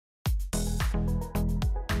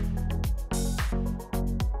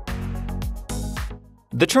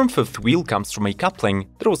The term fifth wheel comes from a coupling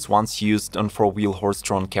that was once used on four-wheel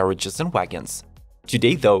horse-drawn carriages and wagons.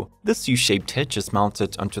 Today, though, this U-shaped hitch is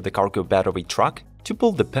mounted onto the cargo bed of a truck to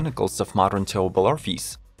pull the pinnacles of modern towable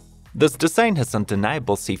RVs. This design has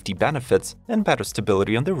undeniable safety benefits and better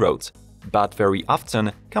stability on the road, but very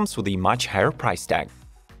often comes with a much higher price tag.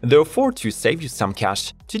 Therefore, to save you some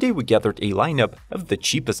cash, today we gathered a lineup of the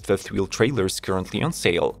cheapest fifth-wheel trailers currently on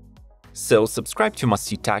sale. So subscribe to Must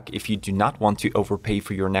See Tech if you do not want to overpay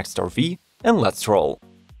for your next RV, and let's roll!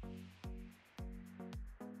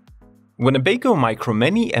 Winnebago Micro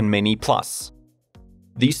Minnie and Minnie Plus.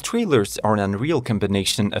 These trailers are an unreal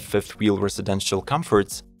combination of fifth-wheel residential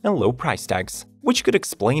comforts and low price tags, which could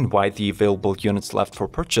explain why the available units left for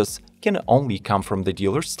purchase can only come from the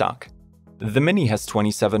dealer stock. The Minnie has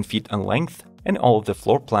 27 feet in length, and all of the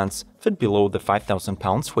floor plans fit below the 5,000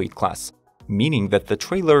 pounds weight class, meaning that the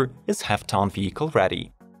trailer is half-ton vehicle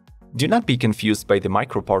ready. Do not be confused by the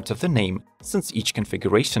micro part of the name, since each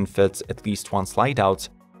configuration fits at least one slide-out,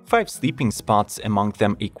 5 sleeping spots, among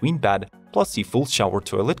them a queen bed, plus a full shower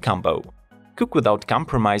toilet combo. Cook without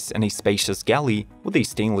compromise in a spacious galley with a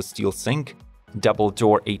stainless steel sink,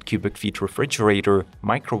 double-door 8 cubic feet refrigerator,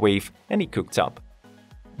 microwave, and a cooktop.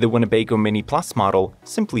 The Winnebago Minnie Plus model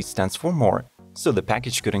simply stands for more, so the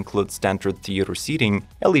package could include standard theater seating,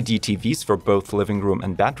 LED TVs for both living room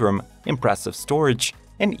and bedroom, impressive storage,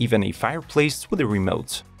 and even a fireplace with a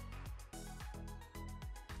remote.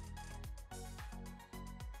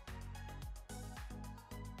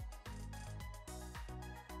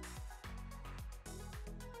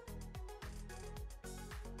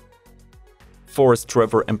 Forest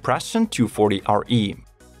River Impression 240RE.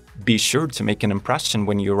 Be sure to make an impression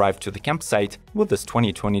when you arrive to the campsite with this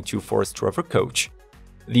 2022 Forest River coach.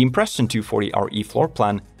 The Impression 240RE floor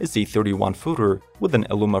plan is a 31-footer with an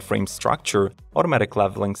Aluma-Frame Structure, automatic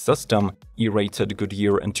leveling system, E-rated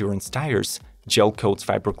Goodyear endurance tires, gel-coat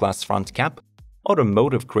fiberglass front cap,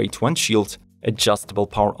 automotive-grade windshield, adjustable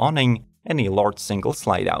power awning, and a large single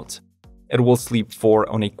slide-out. It will sleep 4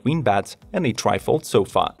 on a queen bed and a tri-fold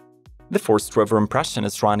sofa. The Forest River Impression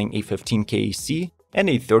is running a 15K AC and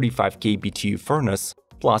a 35K BTU furnace,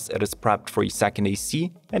 plus it is prepped for a second AC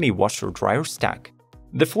and a washer-dryer stack.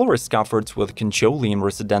 The floor is covered with Conjoleum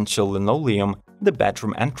residential linoleum, the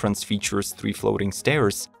bedroom entrance features 3 floating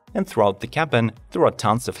stairs, and throughout the cabin there are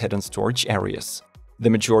tons of hidden storage areas. The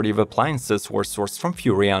majority of appliances were sourced from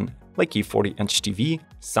Furrion, like a 40-inch TV,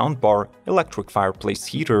 soundbar, electric fireplace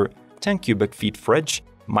heater, 10 cubic feet fridge,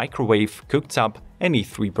 microwave, cooktop, and a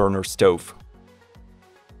 3-burner stove.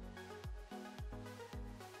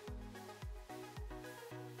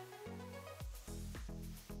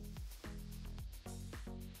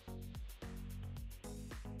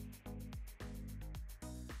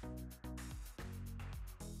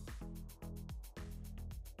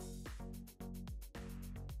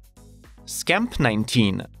 Scamp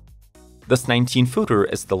 19. This 19-footer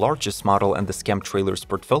is the largest model in the Scamp trailers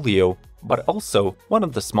portfolio, but also one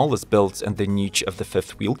of the smallest builds in the niche of the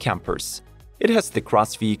fifth-wheel campers. It has the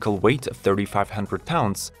gross vehicle weight of 3,500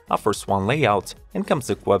 pounds, offers one layout, and comes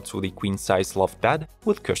equipped with a queen-size loft bed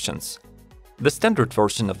with cushions. The standard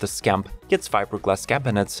version of the Scamp gets fiberglass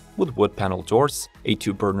cabinets with wood panel doors, a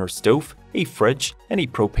 2-burner stove, a fridge, and a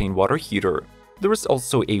propane water heater. There is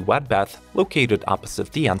also a wet bath located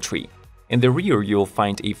opposite the entry. In the rear, you'll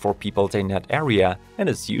find a 4-people dinette area, and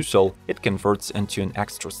as usual, it converts into an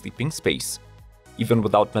extra sleeping space. Even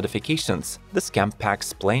without modifications, the Scamp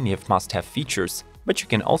packs plenty of must-have features, but you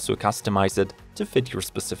can also customize it to fit your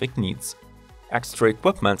specific needs. Extra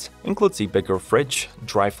equipment includes a bigger fridge,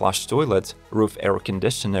 dry flush toilet, roof air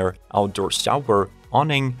conditioner, outdoor shower,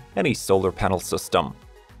 awning, and a solar panel system.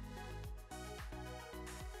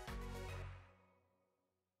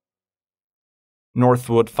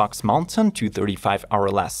 Northwood Fox Mountain 235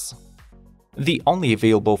 RLS. The only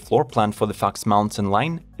available floor plan for the Fox Mountain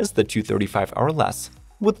line is the 235 RLS,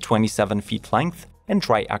 with 27 feet length and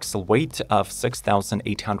dry axle weight of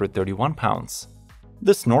 6,831 pounds.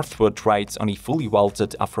 This Northwood rides on a fully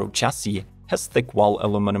welded off-road chassis, has thick wall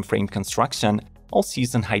aluminum frame construction,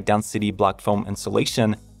 all-season high-density block foam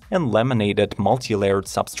insulation, and laminated multi-layered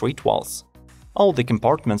substrate walls. All the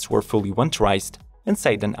compartments were fully winterized.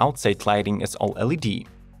 Inside and outside lighting is all LED.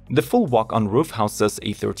 The full walk-on roof houses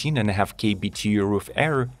a 13.5K BTU roof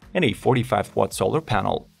air and a 45-watt solar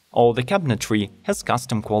panel. All the cabinetry has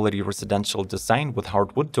custom quality residential design with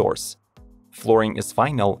hardwood doors. Flooring is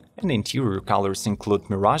vinyl, and interior colors include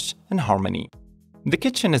Mirage and Harmony. The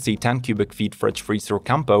kitchen is a 10 cubic feet fridge freezer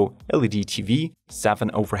combo, LED TV,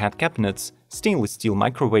 7 overhead cabinets, stainless steel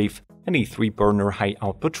microwave, and a 3-burner high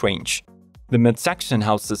output range. The midsection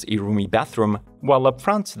houses a roomy bathroom, while up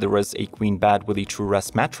front there is a queen bed with a true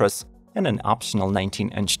rest mattress and an optional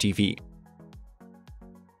 19-inch TV.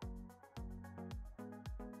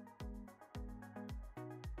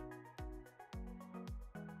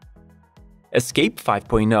 Escape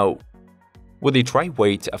 5.0. With a dry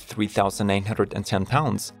weight of 3,910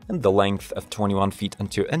 pounds and the length of 21 feet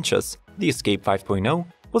and 2 inches, the Escape 5.0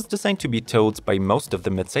 was designed to be towed by most of the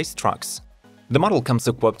midsize trucks. The model comes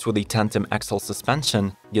equipped with a tandem axle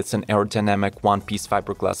suspension, gets an aerodynamic one-piece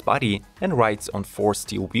fiberglass body, and rides on 4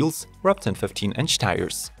 steel wheels wrapped in 15-inch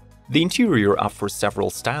tires. The interior offers several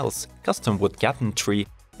styles, custom wood cabinetry,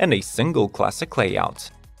 and a single classic layout.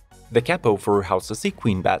 The cab-over houses a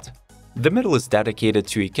queen bed. The middle is dedicated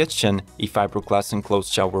to a kitchen, a fiberglass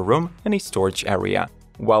enclosed shower room, and a storage area,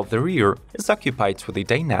 while the rear is occupied with a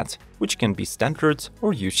dinette, which can be standard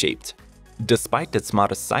or U-shaped. Despite its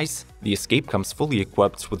modest size, the Escape comes fully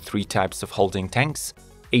equipped with 3 types of holding tanks,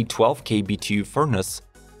 a 12K BTU furnace,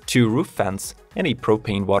 2 roof vents, and a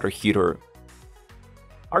propane water heater.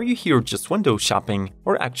 Are you here just window shopping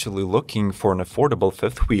or actually looking for an affordable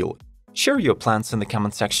fifth wheel? Share your plans in the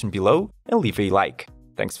comment section below and leave a like.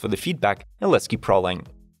 Thanks for the feedback, and let's keep rolling.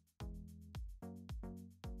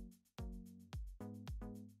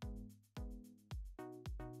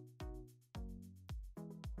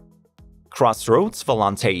 Crossroads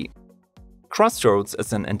Volante. Crossroads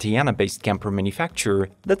is an Indiana-based camper manufacturer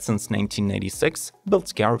that since 1996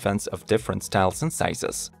 builds caravans of different styles and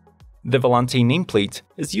sizes. The Volante nameplate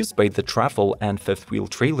is used by the travel and fifth-wheel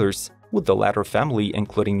trailers, with the latter family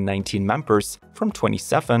including 19 members from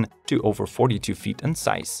 27 to over 42 feet in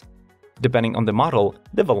size. Depending on the model,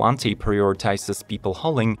 the Volante prioritizes people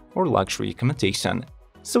hauling or luxury accommodation,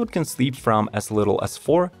 so it can sleep from as little as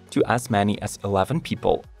 4 to as many as 11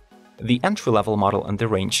 people. The entry-level model in the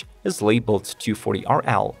range is labeled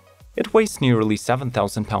 240RL. It weighs nearly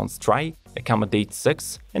 7,000 pounds dry, accommodates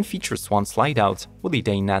 6, and features 1 slide-out with a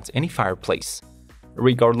dinette and a fireplace.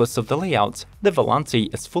 Regardless of the layout, the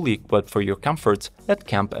Volante is fully equipped for your comfort at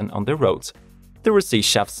camp and on the road. There is a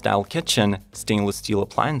chef-style kitchen, stainless steel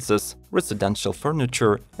appliances, residential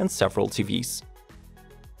furniture, and several TVs.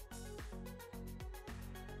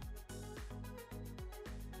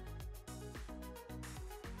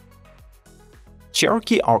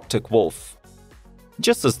 Cherokee Arctic Wolf.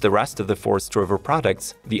 Just as the rest of the Forest River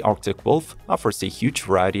products, the Arctic Wolf offers a huge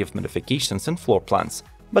variety of modifications and floor plans,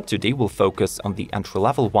 but today we'll focus on the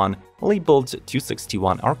entry-level one, labeled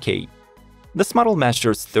 261RK. This model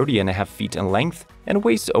measures 30.5 feet in length and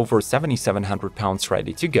weighs over 7,700 pounds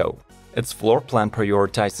ready to go. Its floor plan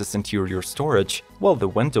prioritizes interior storage, while the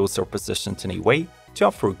windows are positioned in a way to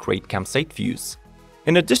offer great campsite views.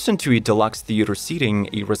 In addition to a deluxe theater seating,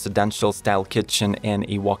 a residential-style kitchen, and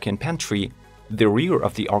a walk-in pantry, the rear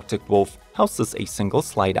of the Arctic Wolf houses a single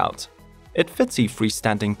slide-out. It fits a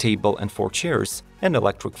freestanding table and 4 chairs, an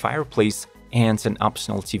electric fireplace, and an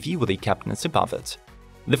optional TV with a cabinet above it.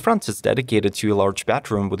 The front is dedicated to a large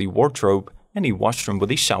bedroom with a wardrobe and a washroom with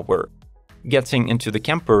a shower. Getting into the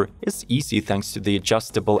camper is easy thanks to the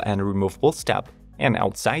adjustable and removable step, and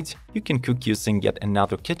outside you can cook using yet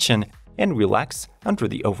another kitchen and relax under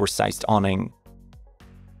the oversized awning.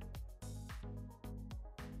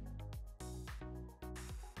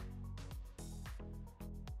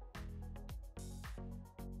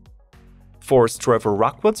 Forest River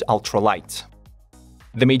Rockwood Ultralight.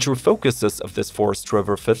 The major focuses of this Forest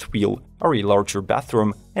River fifth wheel are a larger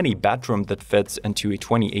bathroom and a bedroom that fits into a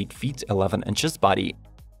 28 feet 11 inches body.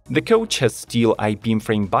 The coach has steel I-beam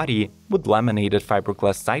frame body with laminated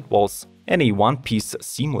fiberglass sidewalls and a one-piece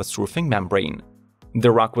seamless roofing membrane.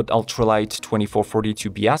 The Rockwood Ultralight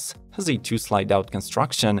 2442BS has a 2 slide-out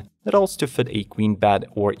construction that allows to fit a queen bed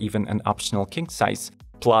or even an optional king size,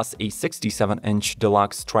 plus a 67-inch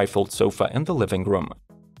deluxe trifold sofa in the living room.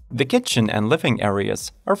 The kitchen and living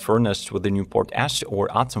areas are furnished with the Newport ash or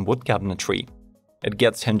autumn wood cabinetry. It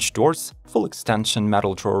gets hinged doors, full extension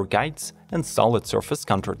metal drawer guides, and solid surface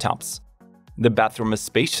countertops. The bathroom is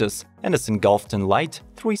spacious and is engulfed in light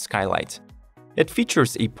through a skylight. It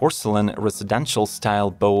features a porcelain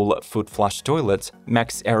residential-style bowl foot flush toilet,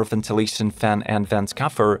 max air ventilation fan and vent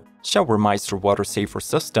cover, shower miser water saver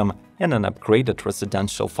system, and an upgraded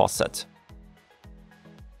residential faucet.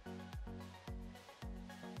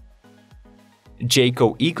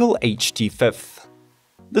 Jayco Eagle HT Fifth.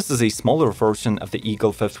 This is a smaller version of the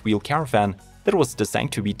Eagle fifth wheel caravan that was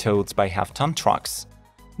designed to be towed by half-ton trucks.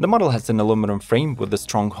 The model has an aluminum frame with the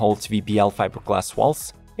Stronghold VBL fiberglass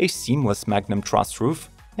walls, a seamless Magnum truss roof,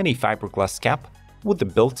 and a fiberglass cap with the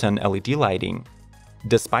built-in LED lighting.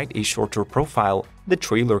 Despite a shorter profile, the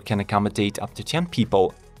trailer can accommodate up to 10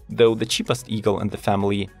 people, though the cheapest Eagle in the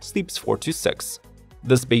family sleeps 4 to 6.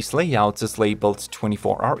 This base layout is labeled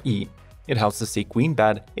 24RE. It houses a queen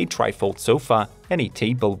bed, a trifold sofa, and a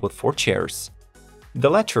table with 4 chairs. The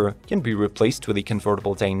latter can be replaced with a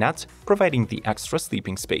convertible dinette, providing the extra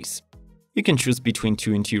sleeping space. You can choose between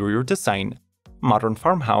 2 interior design, modern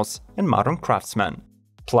farmhouse and modern craftsman.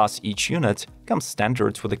 Plus, each unit comes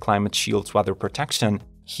standard with a climate shield weather protection,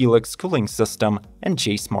 Helix cooling system, and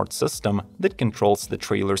J-Smart system that controls the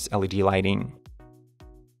trailer's LED lighting.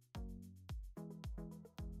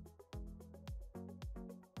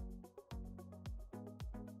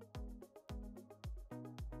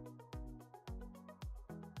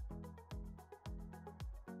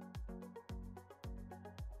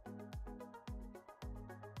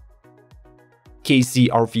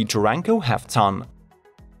 KC-RV Durango Half-Ton.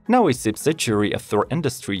 Now a subsidiary of Thor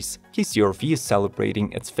Industries, KC-RV is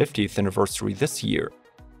celebrating its 50th anniversary this year.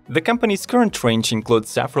 The company's current range includes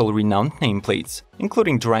several renowned nameplates,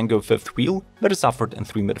 including Durango fifth wheel that is offered in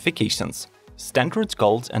 3 modifications: Standard,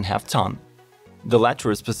 Gold, and Half-Ton. The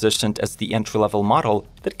latter is positioned as the entry-level model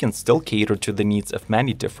that can still cater to the needs of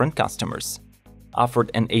many different customers.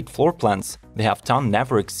 Offered in 8 floor plans, the Half-Ton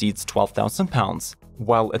never exceeds 12,000 pounds,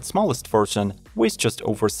 while its smallest version weighs just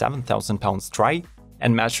over 7,000 pounds dry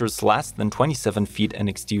and measures less than 27 feet in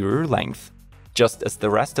exterior length. Just as the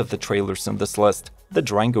rest of the trailers in this list, the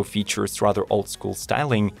Durango features rather old-school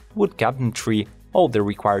styling, wood cabinetry, all the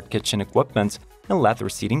required kitchen equipment, and leather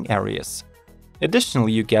seating areas.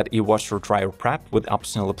 Additionally, you get a washer-dryer prep with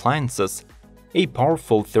optional appliances, a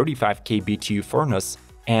powerful 35K BTU furnace,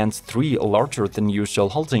 and 3 larger-than-usual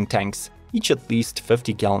holding tanks, each at least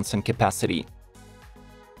 50 gallons in capacity.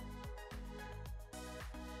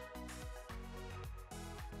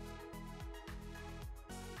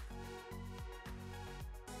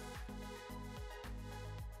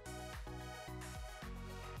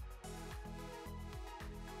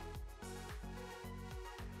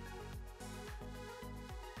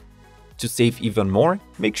 To save even more,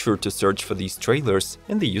 make sure to search for these trailers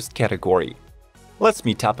in the used category. Let's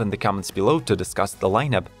meet up in the comments below to discuss the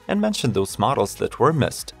lineup and mention those models that were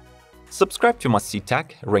missed. Subscribe to Must See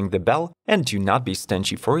Tech, ring the bell, and do not be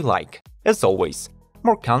stingy for a like. As always,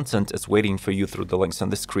 more content is waiting for you through the links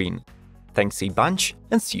on the screen. Thanks a bunch,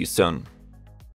 and see you soon.